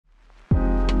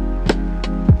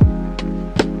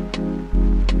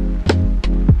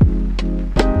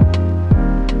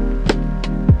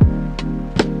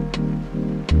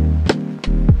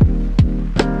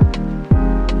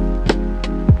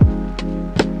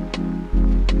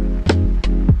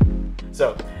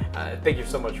thank you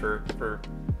so much for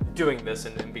doing this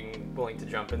and being willing to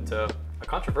jump into a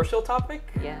controversial topic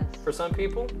for some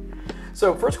people.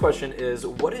 So first question is,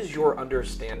 what is your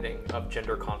understanding of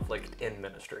gender conflict in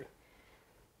ministry?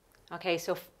 Okay,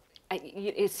 so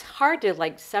it's hard to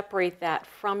like separate that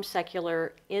from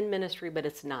secular in ministry, but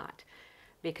it's not,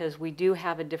 because we do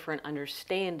have a different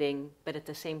understanding, but at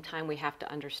the same time we have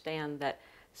to understand that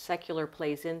secular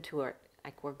plays into it.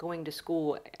 Like we're going to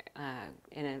school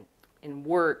in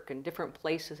work and different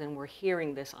places, and we're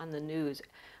hearing this on the news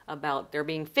about there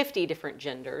being 50 different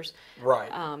genders.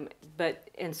 Right.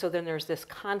 And so then there's this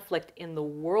conflict in the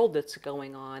world that's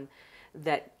going on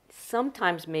that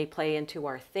sometimes may play into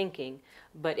our thinking.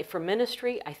 But if for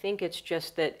ministry, I think it's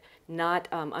just that not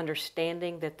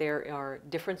understanding that there are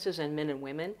differences in men and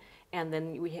women, and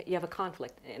then you have a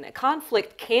conflict. And a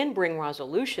conflict can bring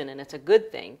resolution, and it's a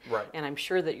good thing. Right. And I'm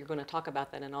sure that you're going to talk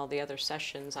about that in all the other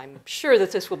sessions. I'm sure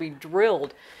that this will be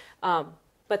drilled.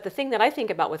 But the thing that I think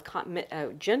about with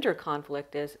gender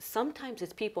conflict is sometimes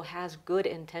it's people has good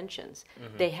intentions.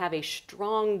 Mm-hmm. They have a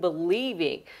strong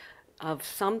believing of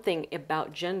something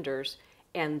about genders,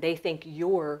 and they think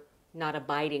you're not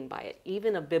abiding by it,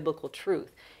 even a biblical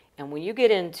truth. And when you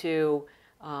get into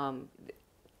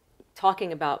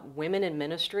talking about women in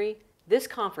ministry, this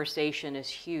conversation is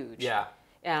huge. Yeah.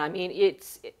 I mean,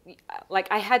 like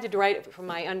I had to write for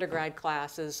my undergrad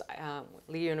classes,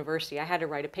 Lee University, I had to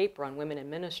write a paper on women in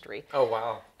ministry. Oh,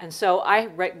 wow. And so I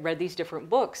read these different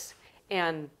books,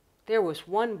 and there was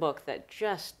one book that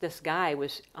just, this guy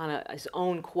was on his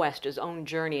own quest, his own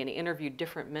journey, and he interviewed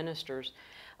different ministers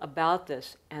about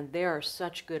this, and there are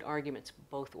such good arguments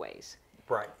both ways.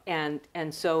 Right. And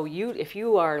so if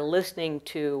you are listening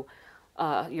to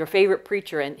your favorite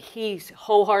preacher and he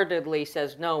wholeheartedly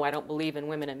says, no, I don't believe in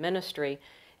women in ministry,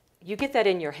 you get that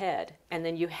in your head, and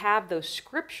then you have those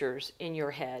scriptures in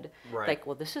your head. Right. Like,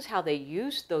 well, this is how they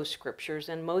use those scriptures,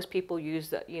 and most people use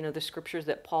the scriptures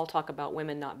that Paul talk about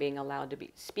women not being allowed to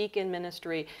speak in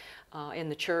ministry, in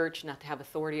the church, not to have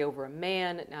authority over a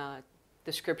man,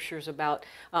 the scriptures about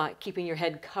keeping your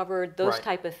head covered, those Right.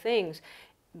 type of things.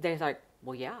 They're like,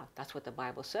 well, yeah, that's what the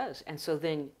Bible says. And so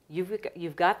then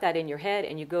you've got that in your head,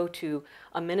 and you go to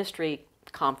a ministry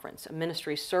conference, a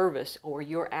ministry service, or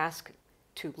you're asked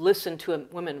to listen to a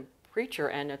women preacher,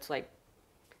 and it's like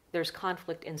there's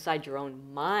conflict inside your own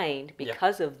mind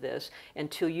because of this.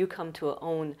 Until you come to a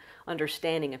own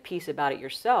understanding, a peace about it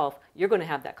yourself, you're going to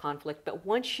have that conflict. But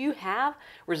once you have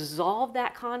resolved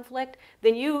that conflict,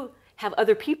 then you have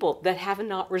other people that have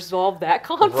not resolved that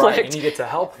conflict. Right, and you get to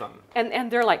help them.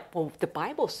 And they're like, well, the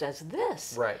Bible says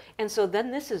this. Right. And so then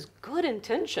this is good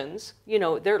intentions. You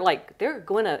know, they're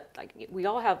going to, like, we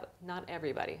all have, not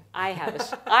everybody. I have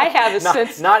a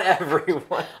sense. Not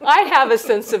everyone. I have a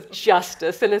sense of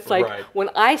justice. And it's like, Right. when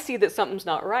I see that something's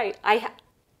not right,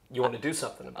 you want to do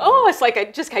something about oh, it. it's like,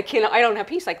 I don't have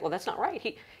peace. Like, well, that's not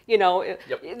right.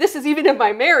 Yep. This is even in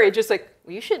my marriage. It's like,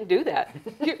 well, you shouldn't do that.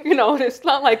 It's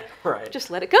not like, Right.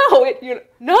 just let it go.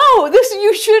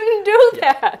 You shouldn't do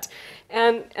that.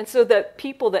 And so that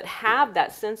people that have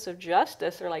that sense of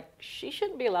justice are like, she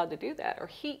shouldn't be allowed to do that, or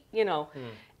he.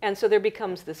 And so there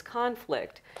becomes this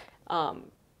conflict.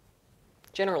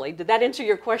 Generally, did that answer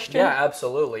your question? Yeah,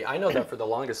 absolutely. I know that for the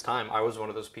longest time, I was one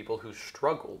of those people who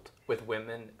struggled with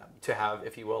women to have,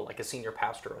 if you will, like a senior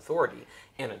pastor authority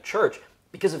in a church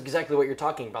because of exactly what you're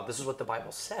talking about. This is what the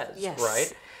Bible says, Yes.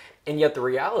 right? And yet the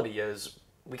reality is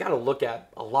we got to look at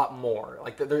a lot more.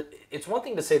 Like it's one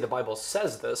thing to say the Bible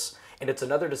says this, and it's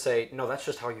another to say, no, that's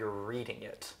just how you're reading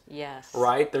it. Yes.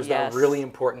 Right? There's Yes. that really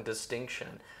important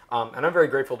distinction. And I'm very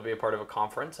grateful to be a part of a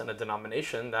conference and a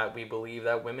denomination that we believe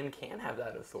that women can have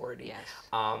that authority. Yes.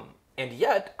 And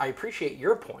yet, I appreciate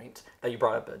your point that you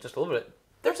brought up just a little bit.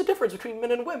 There's a difference between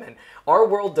men and women. Our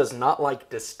world does not like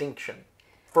distinction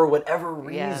for whatever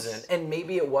reason. Yes. And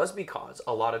maybe it was because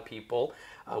a lot of people,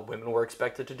 women were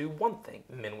expected to do one thing,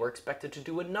 men were expected to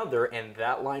do another, and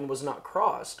that line was not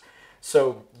crossed.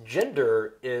 So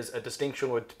gender is a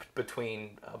distinction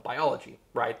between biology,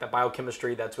 right? The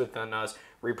biochemistry that's within us,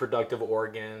 reproductive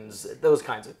organs, those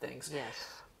kinds of things. Yes.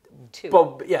 Two.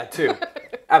 But yeah, two.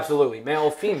 Absolutely.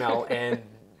 Male, female, and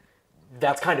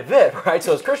that's kind of it, right?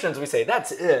 So as Christians, we say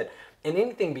that's it. And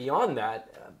anything beyond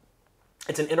that,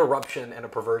 it's an interruption and a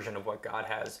perversion of what God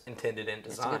has intended and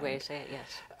designed. That's a good way to say it,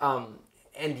 yes.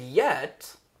 And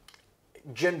yet,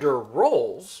 gender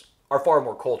roles are far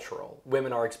more cultural.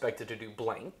 Women are expected to do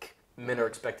blank, men are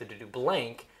expected to do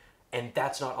blank, and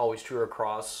that's not always true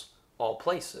across all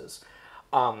places.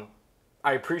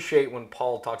 I appreciate when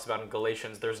Paul talks about in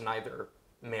Galatians, there's neither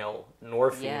male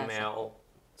nor female,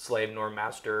 slave nor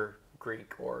master,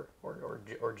 Greek or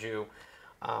Jew.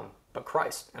 but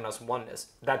Christ and us oneness.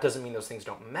 That doesn't mean those things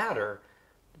don't matter,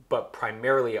 but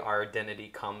primarily our identity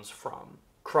comes from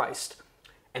Christ.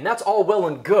 And that's all well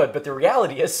and good, but the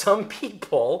reality is some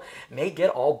people may get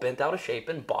all bent out of shape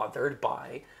and bothered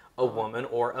by a woman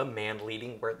or a man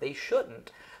leading where they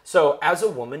shouldn't. So as a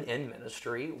woman in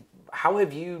ministry, how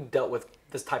have you dealt with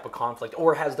this type of conflict,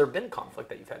 or has there been conflict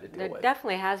that you've had to deal with? There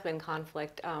definitely has been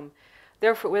conflict.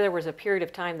 There was a period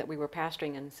of time that we were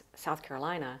pastoring in South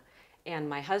Carolina, and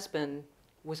my husband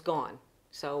was gone.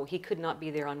 So he could not be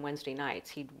there on Wednesday nights.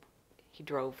 He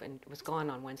drove and was gone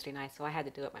on Wednesday nights, so I had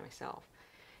to do it by myself.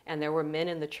 And there were men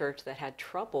in the church that had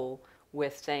trouble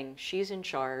with saying, she's in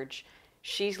charge,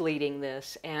 she's leading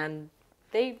this, and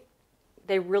they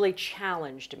really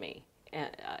challenged me.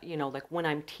 You know, like when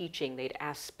I'm teaching, they'd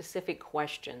ask specific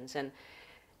questions, and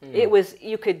it was,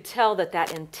 you could tell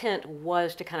that intent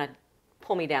was to kind of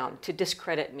pull me down, to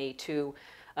discredit me, to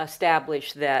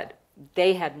establish that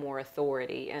they had more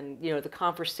authority. And, you know, the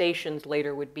conversations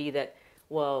later would be that,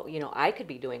 well, you know, I could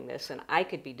be doing this and I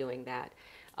could be doing that.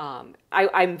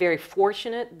 I'm very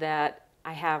fortunate that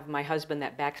I have my husband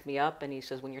that backs me up, and he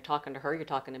says, when you're talking to her, you're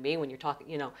talking to me. When you're talking,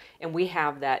 you know, and we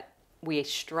have that, we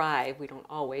strive, we don't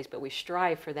always, but we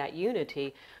strive for that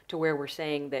unity to where we're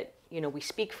saying that, you know, we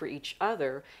speak for each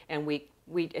other, and we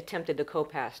attempted to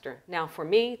co-pastor. Now for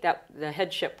me, that the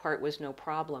headship part was no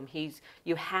problem.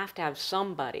 You have to have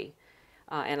somebody,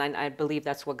 and I believe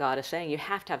that's what God is saying. You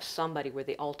have to have somebody where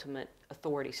the ultimate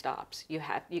authority stops.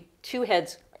 Two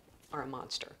heads are a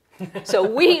monster. So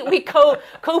we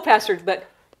co-pastored, but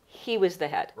he was the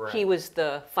head. Right. He was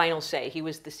the final say. He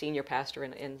was the senior pastor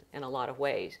in a lot of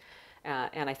ways.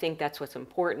 And I think that's what's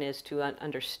important, is to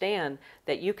understand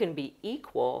that you can be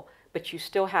equal, but you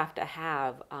still have to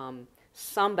have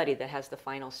somebody that has the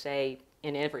final say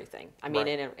in everything. I mean,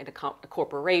 right. in a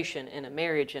corporation, in a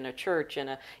marriage, in a church, in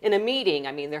a meeting.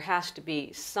 I mean, there has to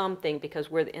be something, because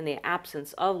we're in the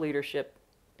absence of leaders,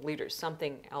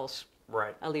 something else.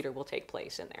 Right. A leader will take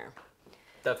place in there.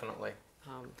 Definitely.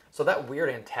 So that weird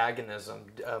antagonism,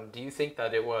 do you think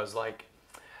that it was like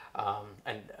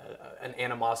an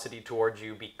animosity towards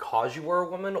you because you were a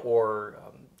woman, or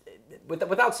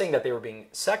without saying that they were being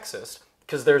sexist?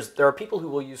 Because there are people who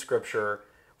will use scripture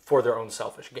for their own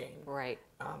selfish gain. Right.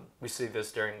 We see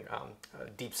this during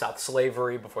Deep South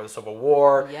slavery before the Civil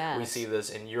War. Yes. We see this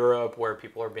in Europe where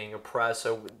people are being oppressed.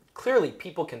 So clearly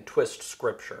people can twist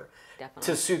scripture.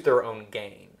 Definitely. To suit their own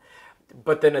gain.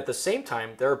 But then at the same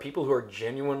time, there are people who are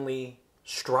genuinely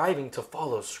striving to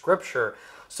follow scripture.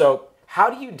 So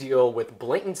how do you deal with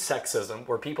blatant sexism,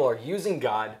 where people are using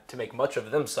God to make much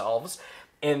of themselves,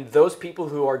 and those people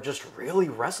who are just really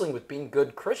wrestling with being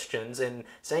good Christians and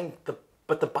saying,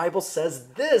 but the Bible says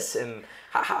this? And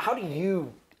how do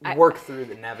you work through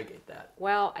and navigate that?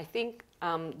 Well, I think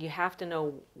you have to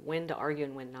know when to argue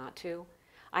and when not to.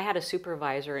 I had a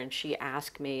supervisor, and she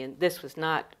asked me, and this was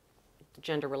not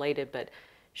gender related, but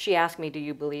she asked me, do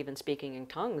you believe in speaking in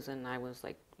tongues? And I was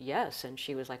like, yes. And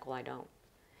she was like, well, I don't.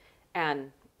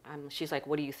 And she's like,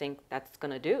 what do you think that's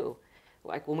going to do?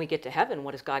 Like, when we get to heaven,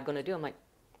 what is God going to do? I'm like,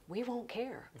 we won't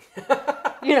care.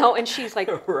 You know, and she's like,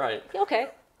 right. Okay.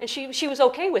 And she was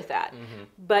okay with that. Mm-hmm.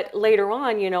 But later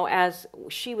on, you know, as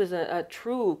she was a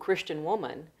true Christian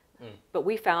woman, but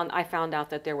I found out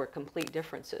that there were complete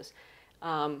differences.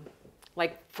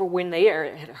 Like for when they are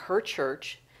at her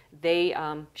church,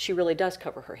 she really does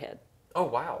cover her head. Oh,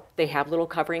 wow. They have little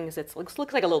coverings. It looks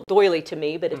like a little doily to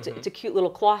me, but it's a cute little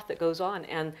cloth that goes on.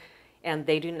 And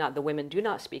the women do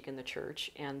not speak in the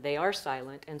church, and they are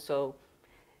silent. And so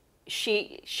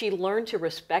she learned to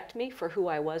respect me for who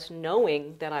I was,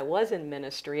 knowing that I was in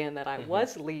ministry and that I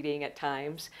was leading at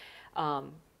times.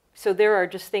 So there are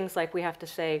just things like we have to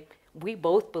say, we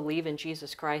both believe in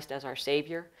Jesus Christ as our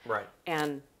Savior. Right.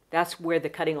 And that's where the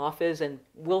cutting off is, and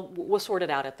we'll sort it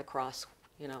out at the cross.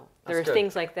 You know, there are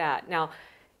things like that. Now,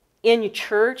 in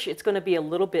church, it's going to be a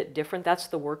little bit different. That's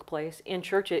the workplace. In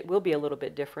church, it will be a little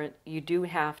bit different. You do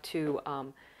have to,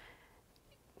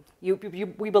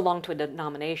 we belong to a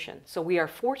denomination. So we are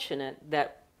fortunate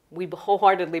that we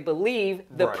wholeheartedly believe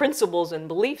the principles and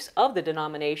beliefs of the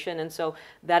denomination, and so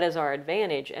that is our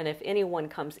advantage. And if anyone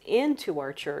comes into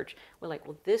our church, we're like,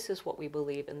 well, this is what we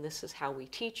believe, and this is how we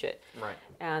teach it. Right.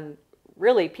 And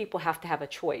really, people have to have a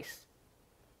choice,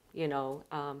 you know,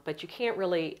 but you can't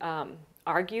really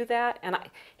argue that. And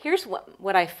here's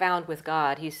what I found with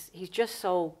God. He's just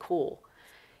so cool.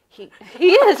 He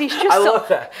is. He's just I love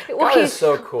that. God is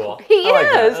so cool. He is.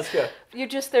 Like that. That's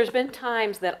good. There's been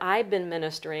times that I've been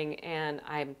ministering and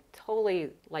I'm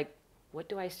totally like, what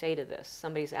do I say to this?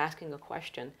 Somebody's asking a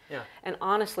question. Yeah. And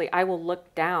honestly, I will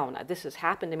look down. This has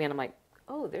happened to me and I'm like,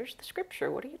 oh, there's the scripture.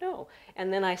 What do you know?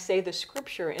 And then I say the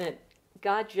scripture, and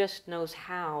God just knows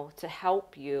how to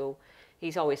help you.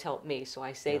 He's always helped me, so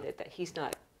I say that he's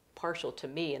not partial to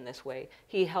me in this way.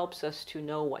 He helps us to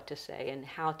know what to say and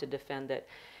how to defend it.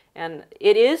 And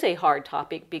it is a hard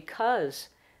topic because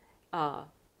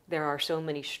there are so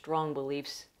many strong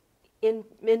beliefs in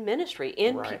ministry,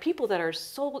 in people that are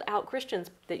sold out Christians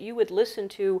that you would listen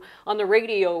to on the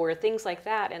radio or things like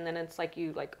that, and then it's like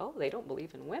oh, they don't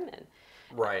believe in women.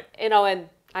 Right. You know, and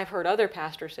I've heard other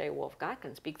pastors say, well, if God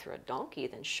can speak through a donkey,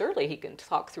 then surely he can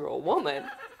talk through a woman.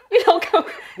 You know,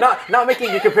 not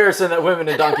making the comparison that women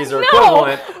and donkeys are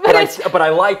equivalent, but I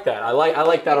like that. I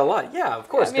like that a lot. Yeah, of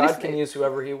course, God can use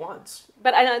whoever he wants.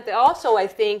 But also I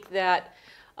think that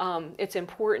it's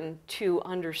important to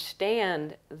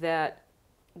understand that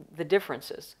the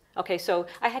differences. Okay, so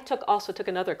I also took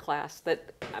another class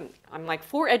that I'm like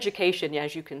for education,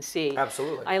 as you can see.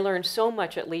 Absolutely. I learned so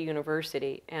much at Lee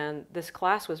University, and this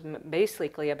class was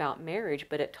basically about marriage,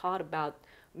 but it taught about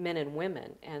men and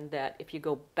women, and that if you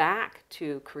go back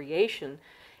to creation,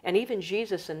 and even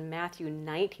Jesus in Matthew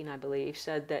 19, I believe,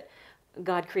 said that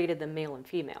God created them male and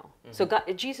female. Mm-hmm.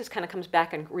 So Jesus kind of comes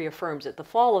back and reaffirms it. The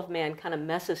fall of man kind of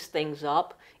messes things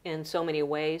up in so many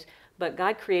ways, but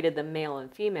God created them male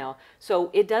and female. So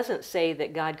it doesn't say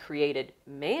that God created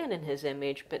man in his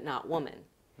image, but not woman.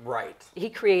 Right. He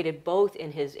created both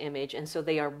in his image, and so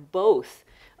they are both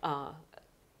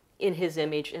in his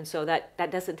image, and so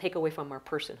that doesn't take away from our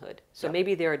personhood. So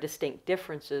maybe there are distinct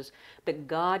differences, but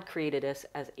God created us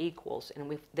as equals,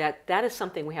 and that is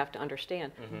something we have to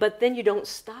understand. Mm-hmm. But then you don't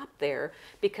stop there,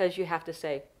 because you have to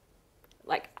say,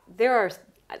 like,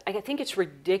 I think it's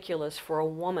ridiculous for a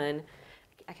woman.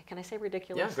 Can I say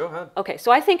ridiculous? Yeah, go ahead. Okay,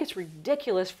 so I think it's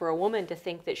ridiculous for a woman to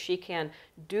think that she can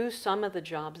do some of the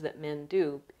jobs that men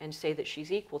do and say that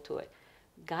she's equal to it.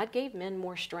 God gave men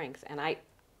more strength, and I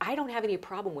don't have any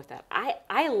problem with that.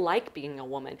 I like being a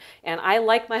woman, and I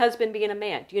like my husband being a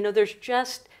man. You know,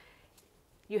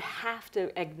 you have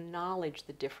to acknowledge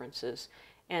the differences.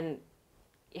 And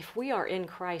if we are in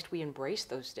Christ, we embrace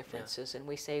those differences, and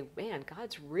we say, man,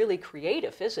 God's really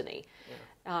creative, isn't he?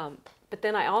 Yeah. But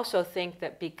then I also think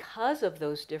that because of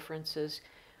those differences,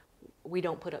 we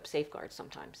don't put up safeguards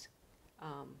sometimes.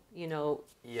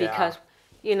 Because,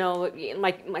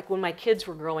 like when my kids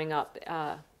were growing up,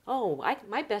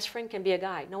 my best friend can be a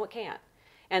guy. No, it can't.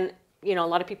 And, a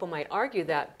lot of people might argue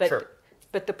that, but sure.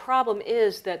 But the problem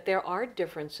is that there are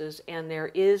differences, and there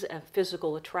is a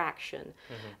physical attraction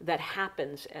that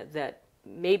happens that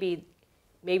maybe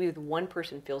the one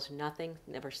person feels nothing,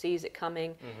 never sees it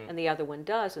coming, and the other one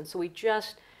does. And so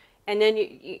and then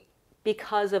you,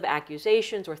 because of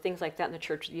accusations or things like that in the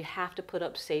church, you have to put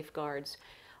up safeguards.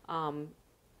 And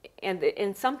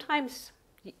sometimes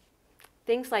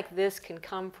things like this can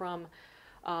come from,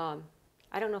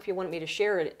 I don't know if you want me to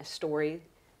share a story.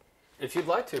 If you'd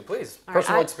like to, please.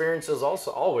 Personal experiences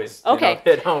also always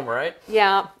hit home, right?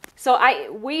 Yeah. So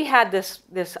we had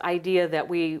this idea that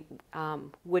we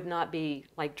would not be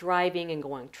like driving and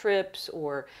go on trips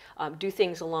or do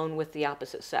things alone with the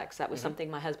opposite sex. That was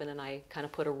something my husband and I kind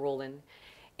of put a rule in.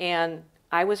 And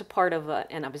I was a part of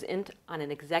and I was on an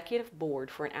executive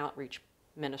board for an outreach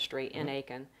ministry in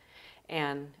Aiken,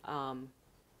 and in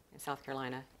South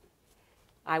Carolina.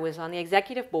 I was on the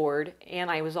executive board,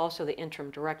 and I was also the interim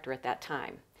director at that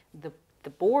time. The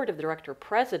board of the director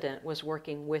president was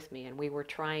working with me, and we were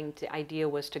the idea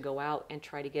was to go out and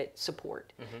try to get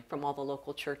support from all the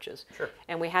local churches. Sure.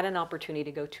 And we had an opportunity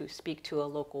to go to speak to a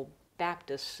local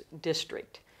Baptist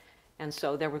district. And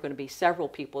so there were going to be several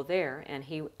people there, and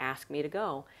he asked me to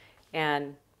go.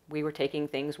 And we were taking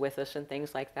things with us and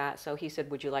things like that. So he said,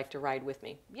 would you like to ride with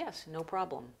me? Yes, no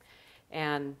problem.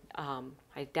 And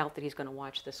I doubt that he's going to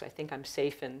watch this, so I think I'm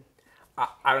safe. And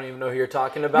I don't even know who you're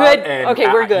talking about. Good. And okay,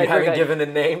 we're good. You haven't given a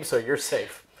name, so you're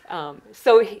safe.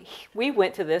 So we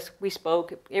went to this. We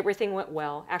spoke. Everything went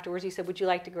well. Afterwards, he said, would you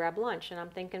like to grab lunch? And I'm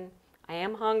thinking, I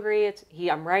am hungry.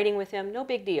 I'm riding with him. No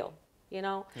big deal,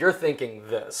 You're thinking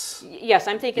this. Yes,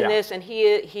 I'm thinking this. And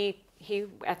he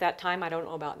at that time, I don't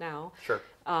know about now. Sure.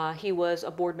 He was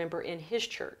a board member in his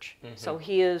church. So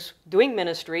he is doing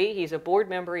ministry. He's a board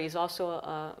member. He's also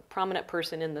a prominent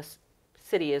person in the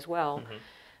city as well.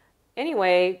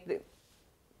 Anyway,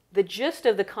 the gist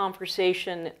of the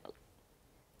conversation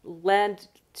led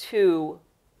to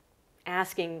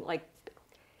asking,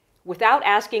 without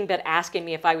asking, but asking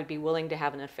me if I would be willing to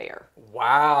have an affair.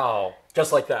 Wow.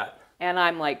 Just like that. And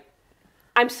I'm like,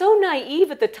 I'm so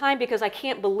naive at the time because I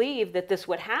can't believe that this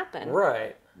would happen.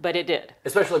 Right. But it did.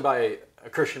 Especially by a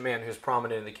Christian man who's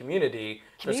prominent in the community.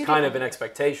 There's kind of an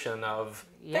expectation of,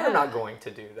 Yeah. They're not going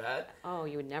to do that. Oh,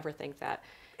 you would never think that.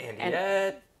 And And-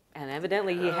 yet, And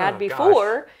evidently he Oh, had gosh.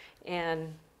 before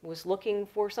and was looking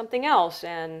for something else.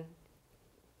 And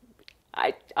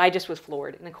I just was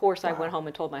floored. And of course, I Wow. went home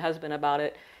and told my husband about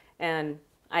it. And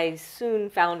I soon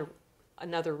found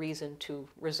another reason to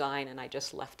resign, and I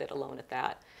just left it alone at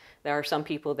that. There are some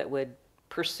people that would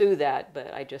pursue that,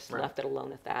 but I just Right. left it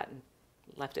alone at that and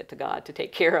left it to God to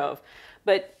take care of.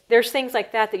 But there's things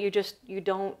like that that you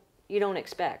don't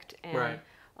expect, and Right.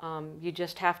 you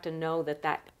just have to know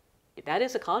that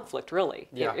is a conflict, really.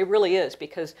 Yeah. It really is,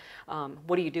 because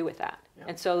what do you do with that? Yeah.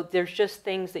 And so there's just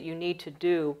things that you need to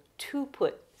do to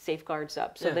put safeguards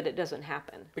up so Yeah. that it doesn't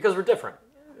happen. because we're different.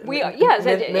 We are, yes,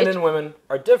 Men, it- men it- and women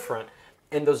are different,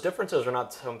 and those differences are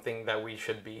not something that we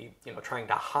should be, trying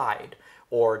to hide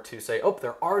or to say, oh,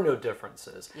 there are no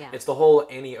differences. Yeah. It's the whole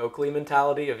Annie Oakley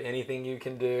mentality of anything you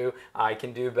can do, I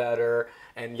can do better,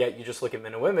 and yet you just look at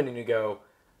men and women and you go,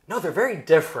 no, they're very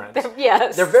different.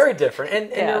 Yes. They're very different. And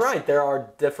you're Yes. right, there are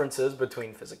differences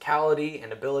between physicality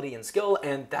and ability and skill,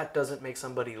 and that doesn't make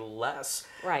somebody less.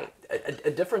 Right. A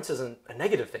difference isn't a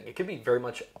negative thing. It could be very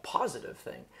much a positive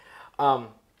thing.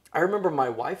 I remember my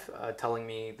wife telling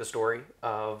me the story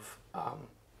of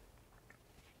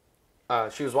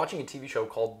she was watching a TV show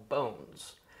called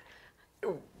Bones.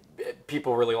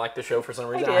 People really like the show for some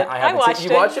reason. did. haven't I watched seen,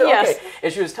 you watched it? yes. Okay.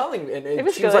 And she was telling me, and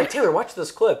was she was good. like, Taylor, watch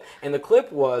this clip. And the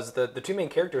clip was the two main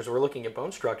characters were looking at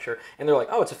bone structure, and they're like,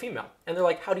 oh, it's a female. And they're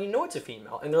like, how do you know it's a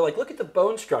female? And they're like, look at the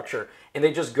bone structure. And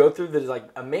they just go through the, like,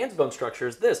 a man's bone structure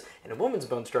is this, and a woman's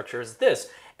bone structure is this.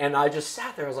 And I just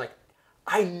sat there, I was like,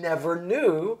 I never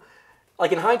knew.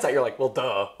 Like, in hindsight, you're like, well,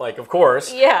 duh, like, of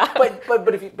course. Yeah.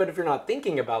 But if you're not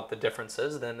thinking about the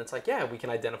differences, then it's like, yeah, we can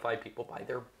identify people by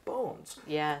their bones.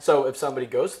 Yes. So if somebody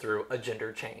goes through a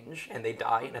gender change and they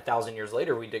die, and 1,000 years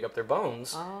later we dig up their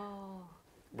bones, Oh.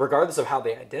 regardless of how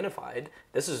they identified,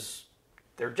 this is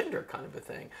their gender kind of a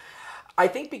thing. I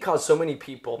think because so many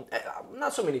people,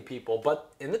 not so many people,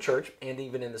 but in the church and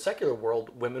even in the secular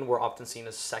world, women were often seen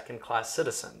as second-class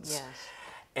citizens. Yes.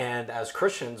 And as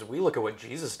Christians, we look at what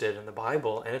Jesus did in the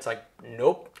Bible, and it's like,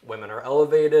 nope, women are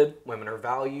elevated, women are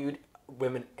valued,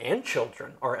 women and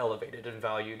children are elevated and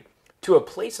valued to a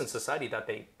place in society that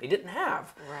they didn't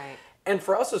have. Right. And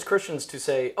for us as Christians to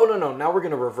say, oh, no, now we're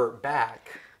going to revert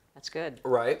back, That's good.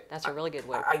 right? That's a really good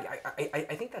way.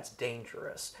 I think that's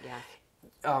dangerous.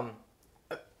 Yeah.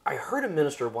 I heard a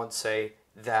minister once say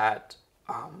that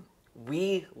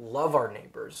we love our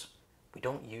neighbors, we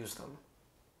don't use them.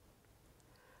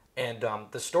 And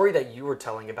the story that you were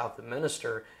telling about the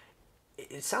minister,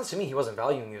 it sounds to me he wasn't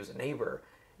valuing you as a neighbor.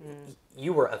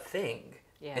 You were a thing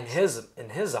in Yes.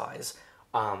 his eyes.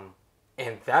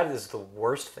 And that is the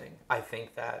worst thing, I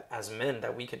think, that as men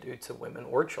that we can do to women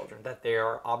or children, that they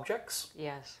are objects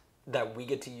Yes. that we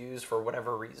get to use for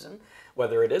whatever reason,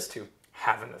 whether it is to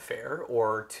have an affair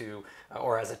or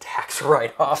as a tax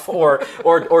write-off or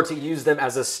to use them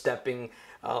as a stepping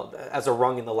as a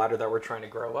rung in the ladder that we're trying to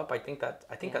grow up. I think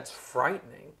that's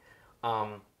frightening.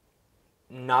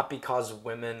 Not because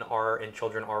women and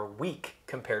children are weak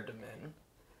compared to men,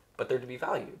 but they're to be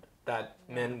valued. That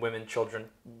men, women, children,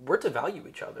 we're to value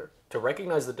each other, to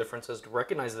recognize the differences, to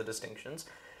recognize the distinctions,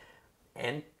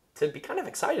 and to be kind of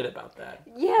excited about that.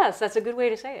 Yes, that's a good way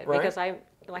to say it. Right? Because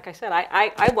like I said,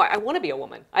 I want to be a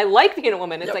woman. I like being a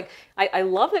woman. It's Yep. like, I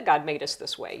love that God made us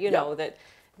this way, Yep. know, that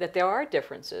there are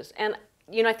differences. And,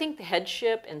 I think the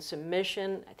headship and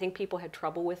submission, I think people had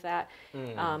trouble with that.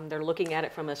 They're looking at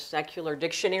it from a secular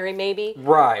dictionary, maybe.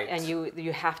 Right. And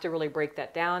you have to really break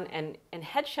that down. And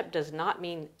headship does not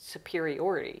mean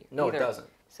superiority No, either. it doesn't.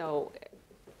 So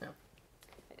Yeah.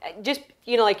 just,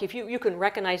 like if you can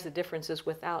recognize the differences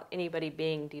without anybody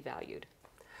being devalued.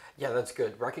 Yeah, that's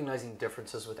good. Recognizing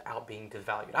differences without being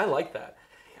devalued. I like that.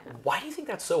 Why do you think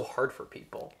that's so hard for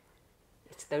people?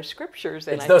 It's those scriptures,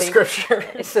 and It's I those think scriptures.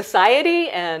 it's society,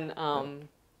 and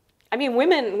I mean,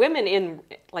 women in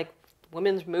like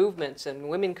women's movements, and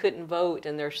women couldn't vote,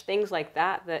 and there's things like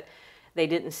that they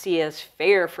didn't see as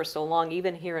fair for so long,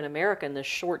 even here in America. In the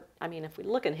short, I mean, if we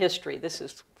look in history, this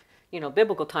is,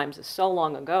 biblical times is so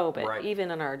long ago, but Right. even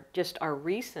in our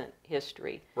recent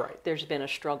history, Right. there's been a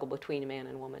struggle between man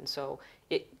and woman. So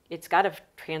it's got to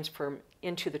transfer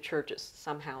into the churches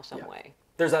somehow, some Yeah. way.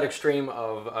 There's that extreme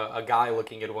of a guy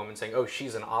looking at a woman saying, oh,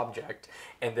 she's an object.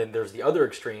 And then there's the other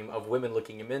extreme of women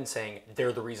looking at men saying,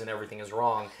 they're the reason everything is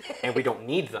wrong and we don't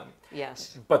need them.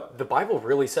 Yes. But the Bible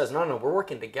really says, no, we're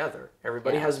working together.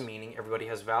 Everybody Yes. has meaning, everybody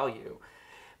has value.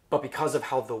 But because of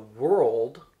how the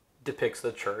world depicts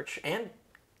the church and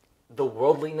the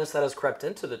worldliness that has crept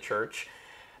into the church,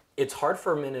 it's hard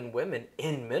for men and women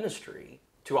in ministry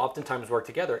to oftentimes work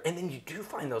together. And then you do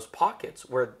find those pockets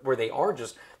where they are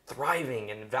just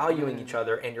thriving and valuing each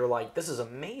other, and you're like, this is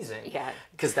amazing. Yeah.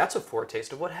 Because that's a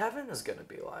foretaste of what heaven is going to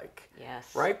be like.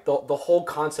 Yes. Right? The whole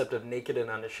concept of naked and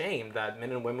unashamed, that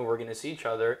men and women were going to see each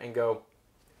other and go,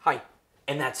 hi.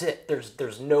 And that's it.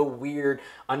 There's no weird,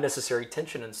 unnecessary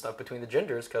tension and stuff between the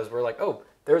genders, because we're like, oh,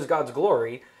 there's God's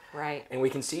glory. Right. And we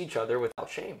can see each other without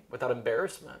shame, without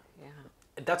embarrassment. Yeah.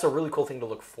 That's a really cool thing to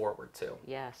look forward to.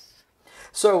 Yes.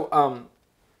 So,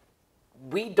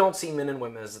 we don't see men and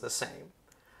women as the same.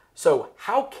 So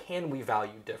how can we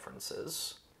value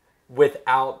differences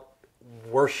without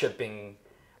worshiping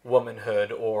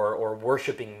womanhood or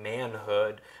worshiping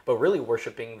manhood, but really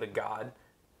worshiping the God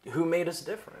who made us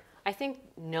different? I think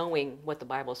knowing what the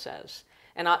Bible says.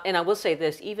 And I will say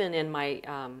this, even in my,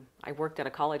 I worked at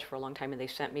a college for a long time, and they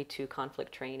sent me to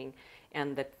conflict training,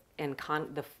 and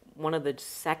one of the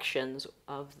sections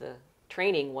of the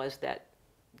training was that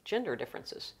gender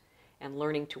differences and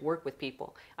learning to work with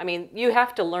people. I mean, you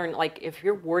have to learn, like if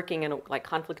you're working in like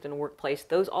conflict in a workplace,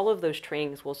 all of those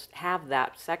trainings will have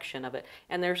that section of it.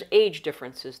 And there's age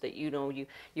differences that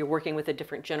you're working with a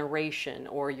different generation,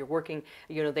 or you're working,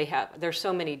 there's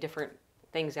so many different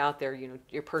things out there,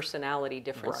 your personality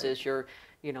differences, right.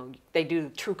 They do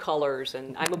true colors,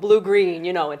 and I'm a blue-green,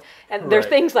 and there's right.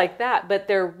 things like that, but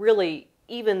they're really,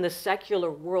 even the secular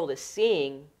world is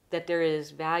seeing that there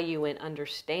is value in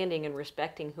understanding and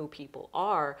respecting who people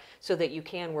are so that you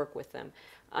can work with them.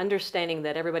 Understanding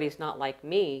that everybody's not like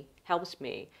me helps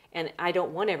me, and I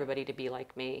don't want everybody to be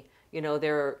like me. I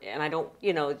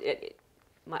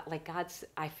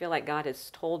feel like God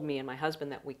has told me and my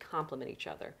husband that we complement each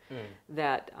other.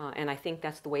 And I think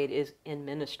that's the way it is in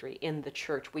ministry, in the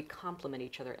church. We complement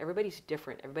each other. Everybody's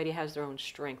different. Everybody has their own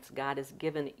strengths. God has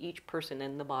given each person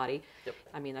in the body. Yep.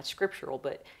 I mean, that's scriptural,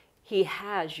 but He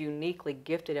has uniquely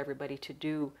gifted everybody to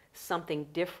do something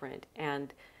different.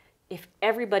 And if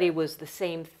everybody was the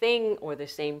same thing or the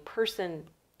same person,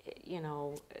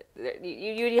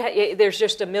 there's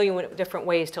just a million different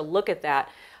ways to look at that.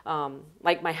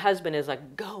 Like my husband is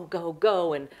like go, go,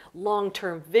 go, and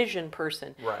long-term vision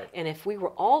person. Right. And if we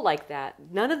were all like that,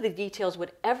 none of the details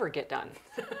would ever get done.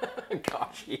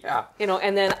 Gosh, yeah.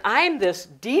 And then I'm this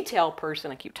detail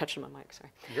person. I keep touching my mic,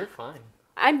 sorry. You're fine.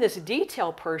 I'm this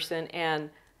detail person, and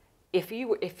if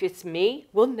it's me,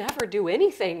 we'll never do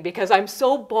anything because I'm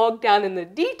so bogged down in the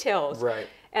details. Right.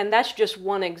 And that's just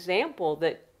one example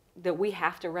that we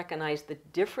have to recognize the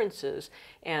differences,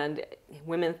 and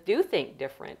women do think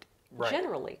different, right.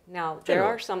 Generally. Now, there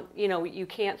are some, you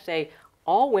can't say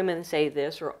all women say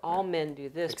this or all men do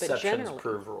this, but generally. Exceptions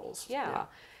prove rules. Yeah.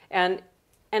 And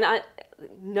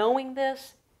knowing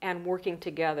this and working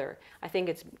together, I think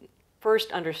it's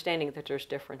first understanding that there's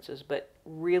differences, but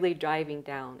really diving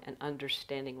down and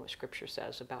understanding what Scripture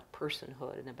says about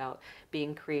personhood and about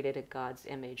being created in God's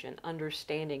image, and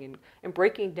understanding and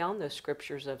breaking down those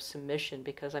scriptures of submission,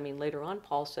 because, later on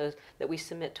Paul says that we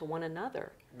submit to one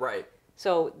another. Right.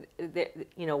 So,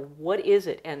 what is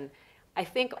it? And I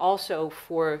think also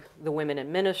for the women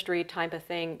in ministry type of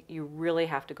thing, you really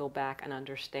have to go back and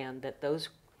understand that those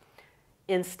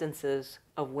instances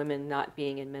of women not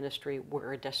being in ministry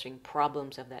were addressing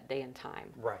problems of that day and time.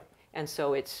 Right. And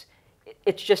so it's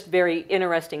just very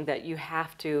interesting that you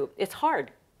have to, it's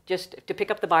hard just to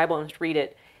pick up the Bible and read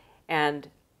it, and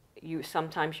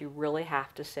sometimes you really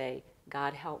have to say,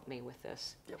 God, help me with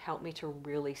this. Yep. Help me to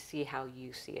really see how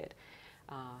you see it.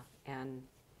 And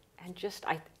just,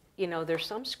 there's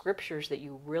some scriptures that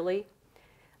you really,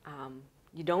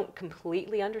 you don't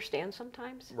completely understand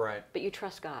sometimes. Right. But you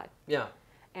trust God. Yeah.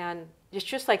 And it's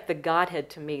just like the Godhead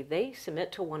to me. They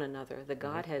submit to one another, the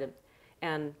Godhead,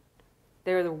 and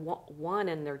they're the one,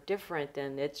 and they're different,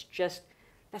 and it's just,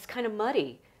 that's kind of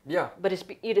muddy. Yeah. But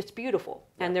it's beautiful.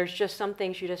 Yeah. And there's just some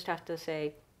things you just have to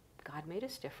say, God made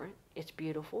us different. It's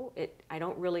beautiful. I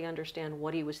don't really understand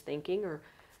what He was thinking,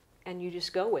 and you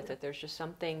just go with it. There's just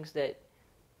some things that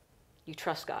you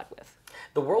trust God with.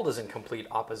 The world is in complete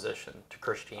opposition to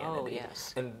Christianity. Oh,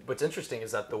 yes. And what's interesting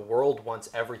is that the world wants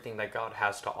everything that God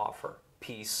has to offer.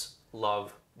 Peace,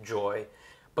 love, joy,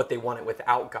 but they want it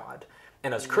without God.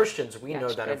 And as Christians, we know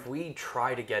that if we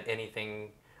try to get anything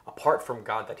apart from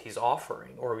God that He's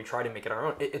offering, or we try to make it our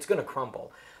own, it's going to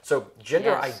crumble. So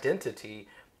gender identity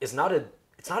is it's not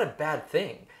a bad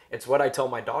thing. It's what I tell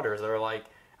my daughters. They're like,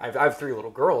 I have 3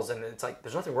 little girls, and it's like,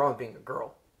 there's nothing wrong with being a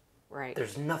girl. Right.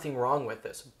 There's nothing wrong with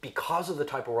this. Because of the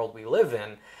type of world we live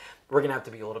in, we're going to have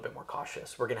to be a little bit more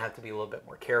cautious. We're going to have to be a little bit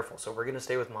more careful. So we're going to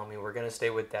stay with mommy. We're going to stay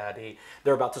with daddy.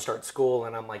 They're about to start school,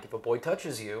 and I'm like, if a boy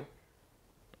touches you,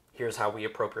 here's how we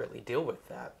appropriately deal with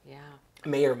that. Yeah.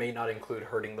 may or may not include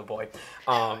hurting the boy.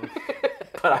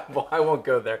 But I won't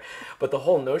go there. But the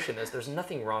whole notion is there's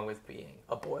nothing wrong with being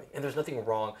a boy, and there's nothing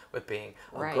wrong with being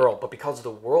a Right. girl. But because the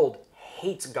world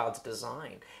hates God's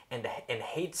design and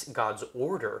hates God's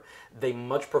order, they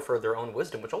much prefer their own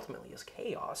wisdom, which ultimately is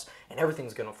chaos, and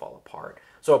everything's going to fall apart.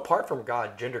 So apart from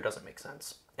God, gender doesn't make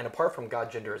sense. And apart from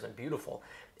God, gender isn't beautiful.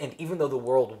 And even though the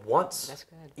world wants, That's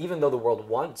good. even though the world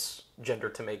wants gender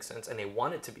to make sense and they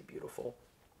want it to be beautiful,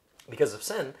 because of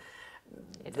sin,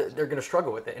 they're going to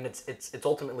struggle with it, and it's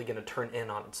ultimately going to turn in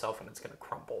on itself, and it's going to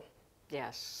crumble.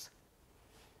 Yes.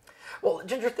 Well,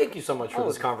 Ginger, thank you so much for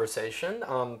this conversation,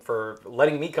 for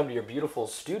letting me come to your beautiful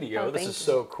studio. Oh, This is thank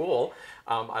you. so cool.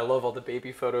 I love all the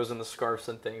baby photos and the scarves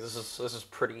and things. This is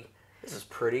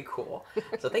pretty cool.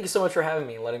 So thank you so much for having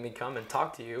me and letting me come and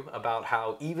talk to you about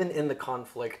how even in the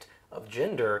conflict of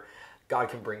gender, God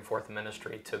can bring forth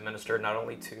ministry to minister not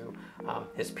only to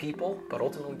his people, but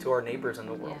ultimately to our neighbors in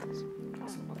the world.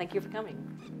 Yes. Well, thank you for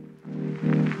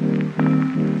coming.